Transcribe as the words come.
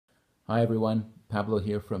Hi everyone, Pablo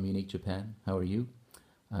here from Unique Japan. How are you?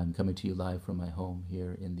 I'm coming to you live from my home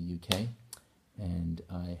here in the UK, and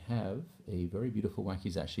I have a very beautiful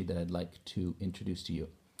wakizashi that I'd like to introduce to you.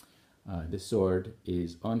 This sword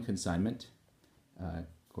is on consignment. Of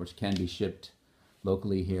course, can be shipped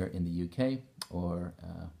locally here in the UK or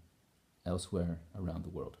elsewhere around the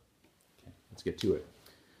world. Okay, let's get to it.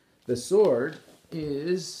 The sword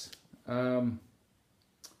is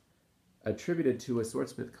attributed to a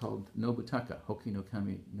swordsmith called Nobutaka, Hoki no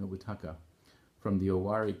Kami Nobutaka, from the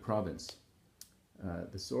Owari province.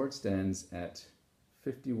 The sword stands at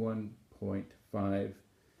 51.5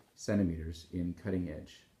 centimeters in cutting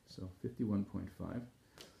edge, so 51.5.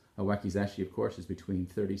 A wakizashi, of course, is between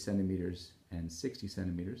 30 centimeters and 60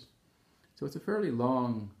 centimeters, so it's a fairly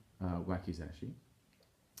long wakizashi,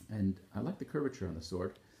 and I like the curvature on the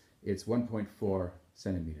sword. It's 1.4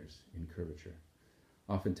 centimeters in curvature.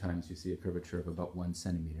 Oftentimes you see a curvature of about 1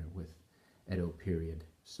 centimeter with Edo period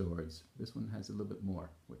swords. This one has a little bit more,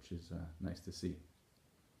 which is nice to see.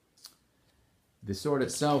 The sword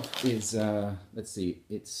itself is, let's see,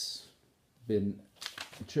 it's been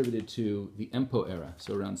attributed to the Empo era,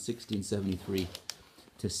 so around 1673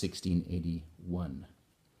 to 1681.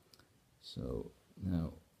 So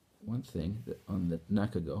now, one thing that on the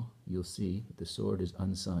nakago, you'll see that the sword is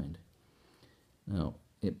unsigned. Now,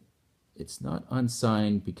 it's not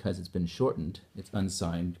unsigned because it's been shortened. It's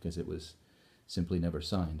unsigned because it was simply never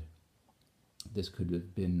signed. This could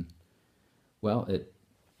have been, well,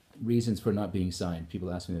 reasons for not being signed.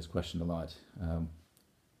 People ask me this question a lot.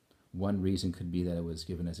 One reason could be that it was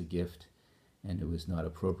given as a gift and it was not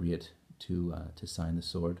appropriate to sign the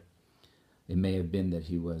sword. It may have been that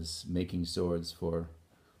he was making swords for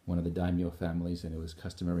one of the daimyo families and it was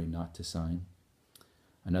customary not to sign.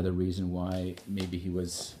 Another reason why maybe he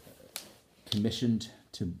was commissioned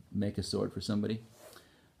to make a sword for somebody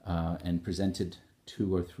and presented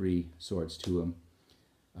 2 or 3 swords to him,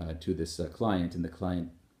 to this client, and the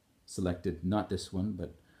client selected not this one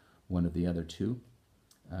but one of the other 2,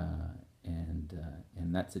 and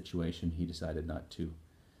in that situation he decided not to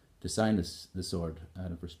sign the sword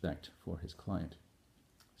out of respect for his client.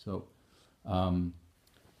 So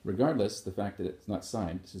regardless, the fact that it's not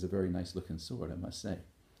signed, this is a very nice looking sword, I must say.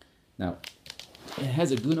 Now, it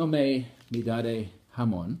has a gunome midare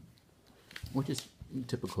hamon, which is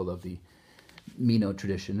typical of the Mino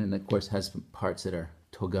tradition, and of course has parts that are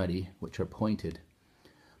togari, which are pointed.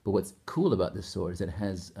 But what's cool about this sword is it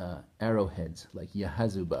has arrowheads like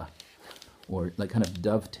yahazuba, or like kind of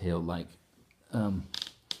dovetail-like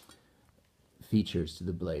features to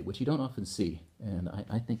the blade, which you don't often see, and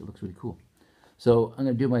I think it looks really cool. So I'm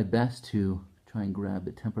going to do my best to try and grab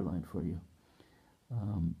the temper line for you.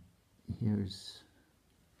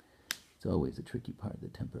 It's always a tricky part of the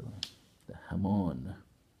temper line, the hamon.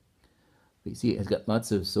 But you see, it's got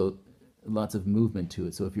lots of movement to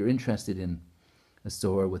it. So if you're interested in a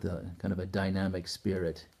sword with a kind of a dynamic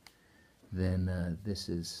spirit, then this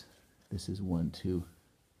is one to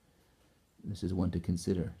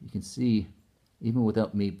consider. You can see, even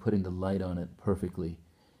without me putting the light on it perfectly,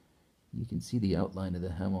 you can see the outline of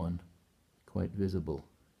the hamon quite visible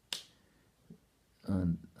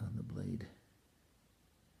on the blade.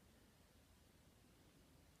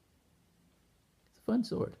 It's a fun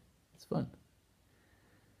sword. It's fun.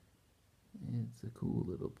 It's a cool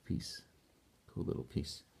little piece. Cool little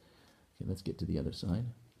piece. Okay, let's get to the other side.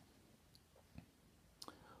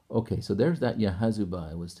 Okay, so there's that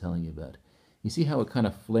yahazuba I was telling you about. You see how it kind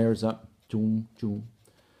of flares up,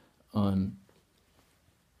 on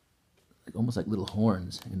almost like little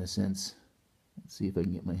horns in a sense. Let's see if I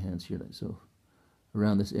can get my hands here. So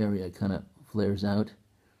around this area it kind of flares out.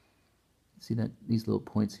 See that, these little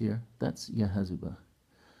points here? That's yahazuba.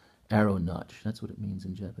 Arrow notch, that's what it means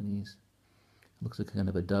in Japanese. It looks like kind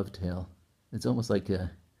of a dovetail. It's almost like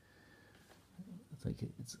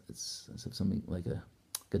it's something like a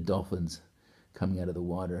dolphin's coming out of the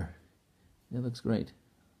water. It looks great.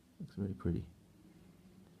 Looks very pretty.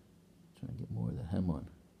 Try and get more of the hamon.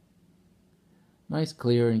 Nice,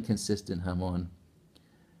 clear, and consistent hamon.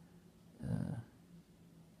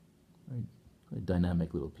 Very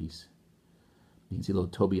dynamic little piece. You can see a little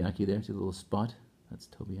tobiyaki there. See a little spot? That's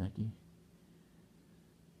tobiyaki.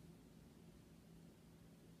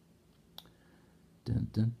 Dun,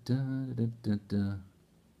 dun, dun, dun, dun, dun.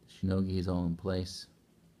 Shinogi is all in place.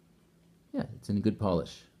 Yeah, it's in good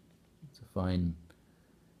polish. It's a fine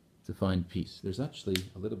piece. There's actually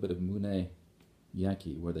a little bit of mune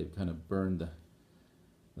yaki where they've kind of burned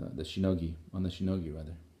the shinogi, on the shinogi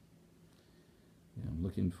rather. Yeah, I'm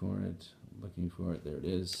looking for it. There it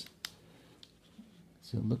is.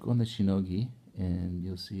 So look on the shinogi, and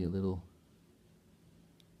you'll see a little,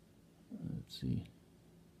 let's see,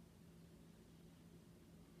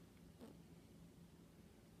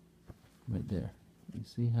 right there. You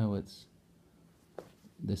see how it's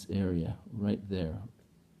this area right there.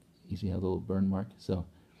 You see how little burn mark? So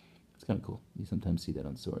it's kind of cool. You sometimes see that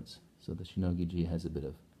on swords. So the Shinogi-ji has a bit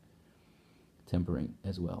of tempering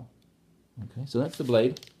as well. Okay, so that's the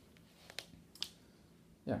blade.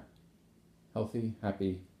 Yeah, healthy,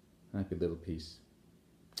 happy little piece.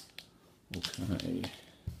 Okay,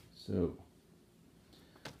 so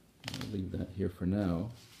I'll leave that here for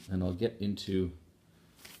now, and I'll get into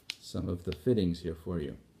some of the fittings here for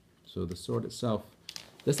you. So the sword itself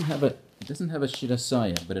doesn't have a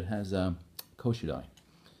shirasaya, but it has a koshidai,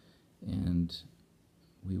 and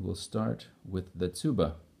we will start with the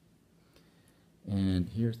tsuba. And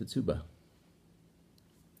here's the tsuba,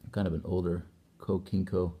 kind of an older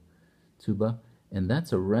kokinko tsuba, and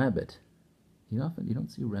that's a rabbit. You don't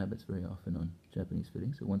see rabbits very often on Japanese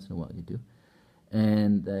fittings, so once in a while you do.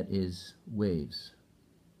 And that is waves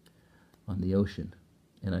on the ocean.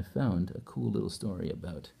 And I found a cool little story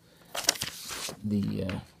about the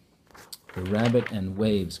rabbit and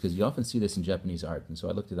waves, because you often see this in Japanese art, and so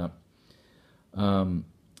I looked it up. And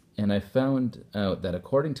I found out that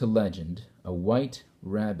according to legend, a white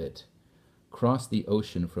rabbit crossed the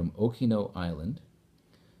ocean from Okino Island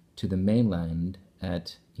to the mainland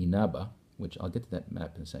at Inaba, which I'll get to that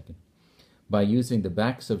map in a second, by using the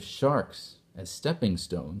backs of sharks as stepping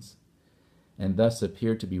stones, and thus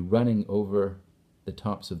appeared to be running over the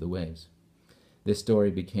tops of the waves. This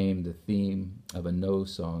story became the theme of a No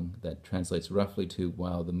song that translates roughly to,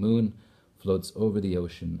 while the moon floats over the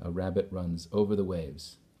ocean, a rabbit runs over the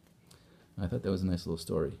waves. I thought that was a nice little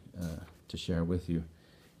story to share with you.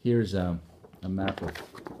 Here's a map of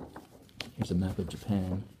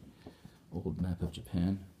Japan, old map of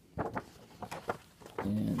Japan.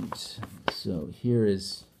 And so here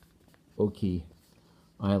is Oki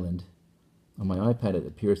Island. On my iPad it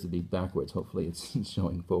appears to be backwards. Hopefully it's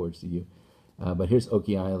showing forwards to you. But here's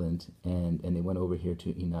Oki Island, and they went over here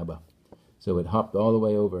to Inaba. So it hopped all the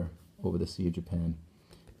way over the Sea of Japan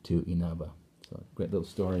to Inaba. So a great little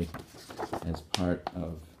story as part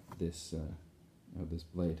of this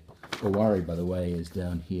blade. Owari, by the way, is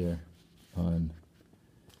down here on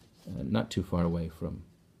not too far away from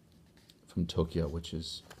Tokyo, which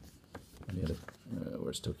is on the other.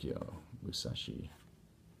 Where's Tokyo? Musashi.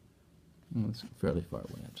 Oh, it's fairly far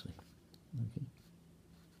away, actually. Okay.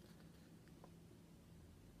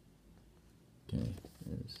 Okay,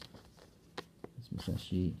 there's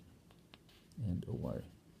Musashi and Owari.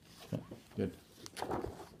 Okay, good.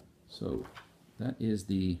 So that is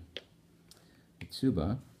the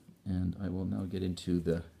tsuba, and I will now get into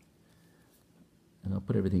and I'll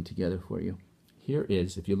put everything together for you. Here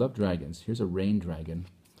is, if you love dragons, here's a rain dragon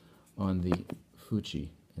on the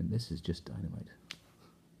Fuchi, and this is just dynamite.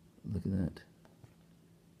 Look at that.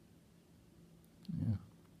 Yeah,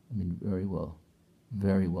 I mean, very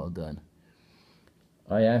well done.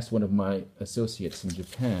 I asked one of my associates in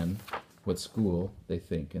Japan what school they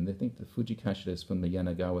think, and they think the Fuji Kashida is from the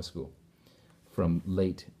Yanagawa school, from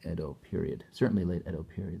late Edo period. Certainly late Edo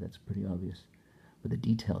period, that's pretty obvious. But the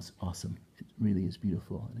detail's awesome. It really is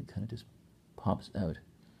beautiful, and it kind of just pops out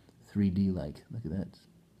 3D-like. Look at that. It's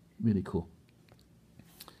really cool.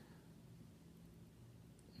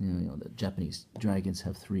 You know, the Japanese dragons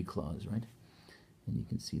have 3 claws, right? And you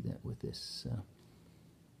can see that with this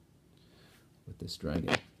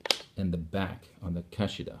dragon. And the back on the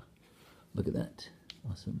Kashida. Look at that.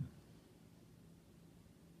 Awesome.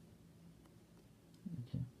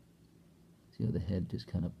 Okay. See how the head just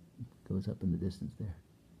kind of goes up in the distance there.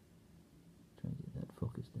 Try to get that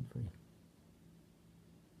focused in for you.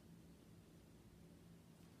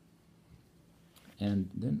 And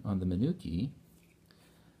then on the Menuki,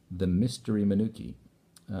 the Mystery Menuki.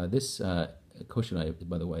 This Koshinai,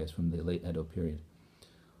 by the way, is from the late Edo period.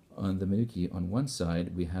 On the Menuki, on one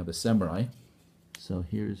side, we have a samurai. So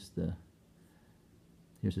here's a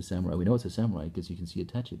samurai. We know it's a samurai because you can see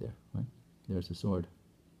Itachi there, right? There's the sword.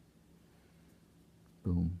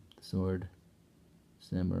 Boom. The sword.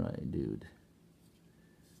 Samurai dude.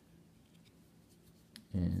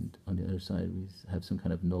 And on the other side, we have some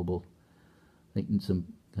kind of noble, like some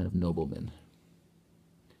kind of nobleman.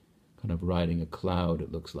 Kind of riding a cloud,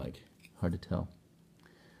 it looks like. Hard to tell.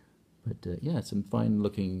 But yeah, some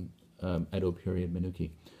fine-looking Edo period Menuki.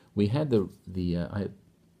 We had the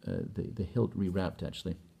hilt rewrapped,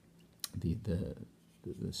 actually. The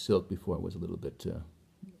silk before was a little bit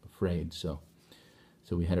frayed, so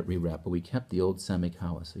we had it rewrapped. But we kept the old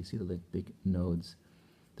Samikawa. So you see the big nodes.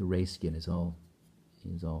 The ray skin is all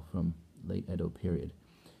from late Edo period.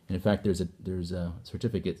 And in fact, there's a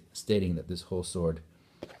certificate stating that this whole sword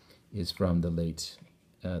is from the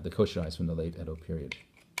koshidai is from the late Edo period.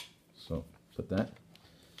 So put that.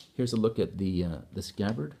 Here's a look at the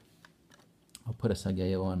scabbard. I'll put a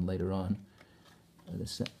sageo on later on.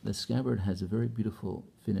 The scabbard has a very beautiful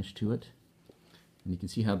finish to it, and you can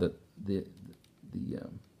see how the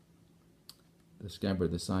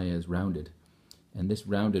scabbard, the saya, is rounded, and this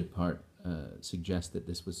rounded part suggests that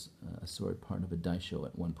this was a sword part of a daisho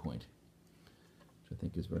at one point, which I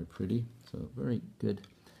think is very pretty. So very good.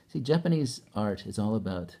 See, Japanese art is all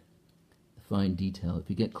about the fine detail. If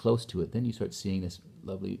you get close to it, then you start seeing this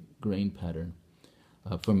lovely grain pattern.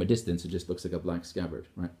 From a distance, it just looks like a black scabbard,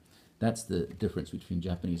 right? That's the difference between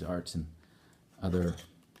Japanese arts and other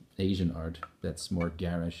Asian art that's more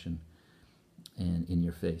garish and in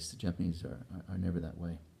your face. The Japanese are never that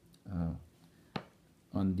way.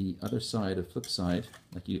 On the other side, the flip side,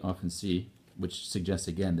 like you often see, which suggests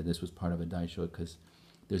again that this was part of a daisho, because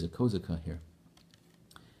there's a kozuka here.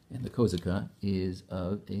 And the kozuka is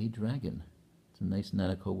of a dragon. It's a nice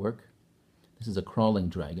Nanako work. This is a crawling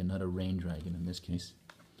dragon, not a rain dragon in this case.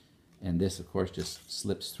 And this, of course, just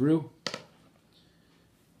slips through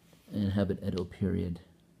and have an Edo period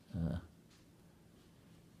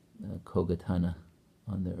kogatana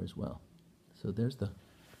on there as well. So there's the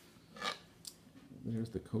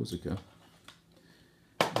kozuka.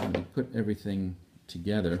 And we put everything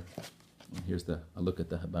together. And here's a look at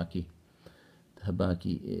the habaki. The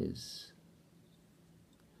habaki is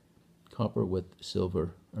copper with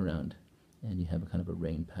silver around, and you have a kind of a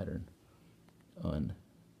rain pattern on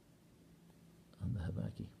the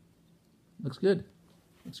habaki. Looks good.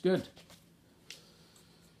 Looks good.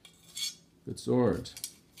 Good sword.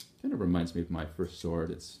 Kind of reminds me of my first sword.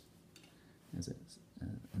 It has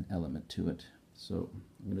an element to it. So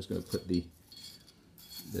I'm just going to put the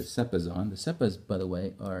seppas on. The seppas, by the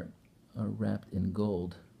way, are wrapped in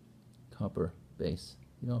gold, copper base.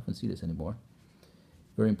 You don't often see this anymore.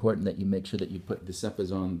 Very important that you make sure that you put the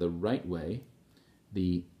seppas on the right way.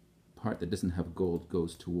 The part that doesn't have gold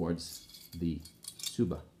goes towards the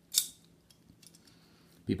tsuba.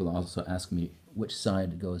 People also ask me which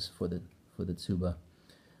side goes for the tsuba.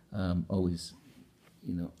 Always,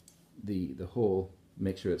 the hole,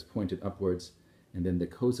 make sure it's pointed upwards, and then the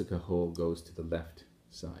kozuka hole goes to the left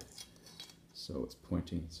side. So it's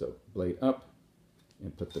pointing, so blade up,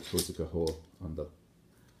 and put the kozuka hole on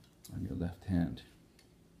your left hand.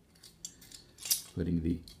 Putting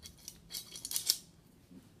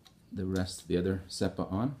the rest, the other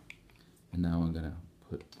seppa on, and now I'm gonna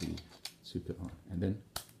put the tsuka on, and then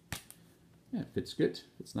it fits good,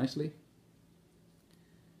 fits nicely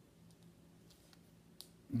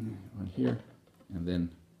on here, and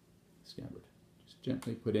then scabbard. Just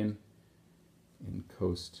gently put in and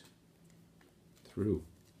coast through.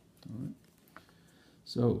 All right.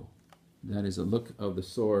 So that is a look of the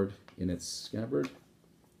sword in its scabbard.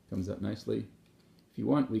 Comes up nicely. If you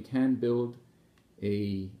want, we can build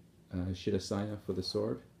a shirasaya for the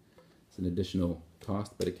sword. It's an additional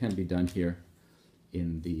cost, but it can be done here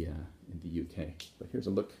in the UK. But here's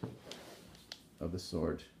a look of the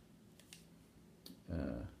sword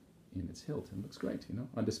in its hilt. It looks great,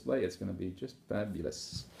 On display, it's going to be just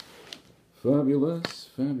fabulous. Fabulous,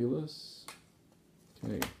 fabulous.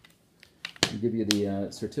 Okay. I'll give you the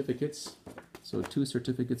certificates. So 2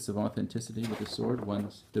 certificates of authenticity with the sword.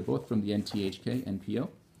 They're both from the NTHK, NPO,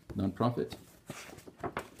 nonprofit.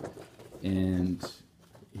 And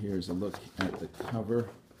here's a look at the cover.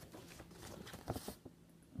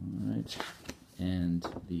 All right, and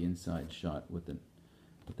the inside shot with the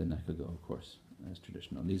nakago, of course, as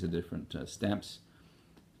traditional. These are different stamps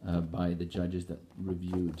by the judges that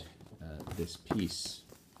reviewed this piece.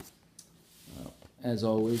 As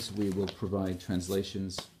always, we will provide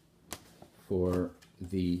translations for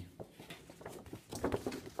the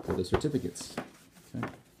certificates. Okay,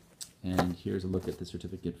 and here's a look at the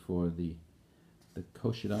certificate for the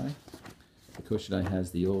koshidai. The koshidai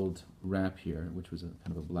has the old wrap here, which was a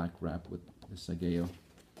kind of a black wrap with the sageo.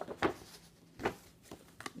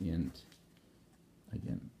 And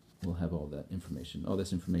again, we'll have all that information. All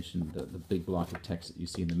this information, the big block of text that you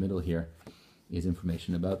see in the middle here, is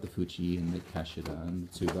information about the fuchi and the kashida and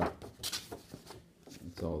the tsuba.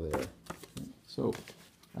 It's all there. Okay. So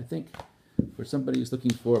I think for somebody who's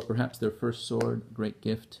looking for perhaps their first sword, great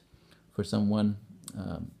gift. For someone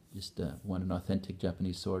just want an authentic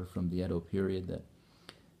Japanese sword from the Edo period that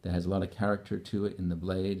has a lot of character to it in the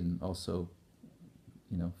blade, and also,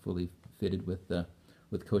 fully fitted with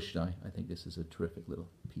koshidai. I think this is a terrific little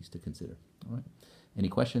piece to consider. All right. Any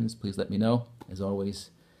questions? Please let me know. As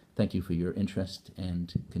always, Thank you for your interest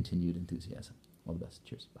and continued enthusiasm. All the best.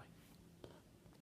 Cheers. Bye.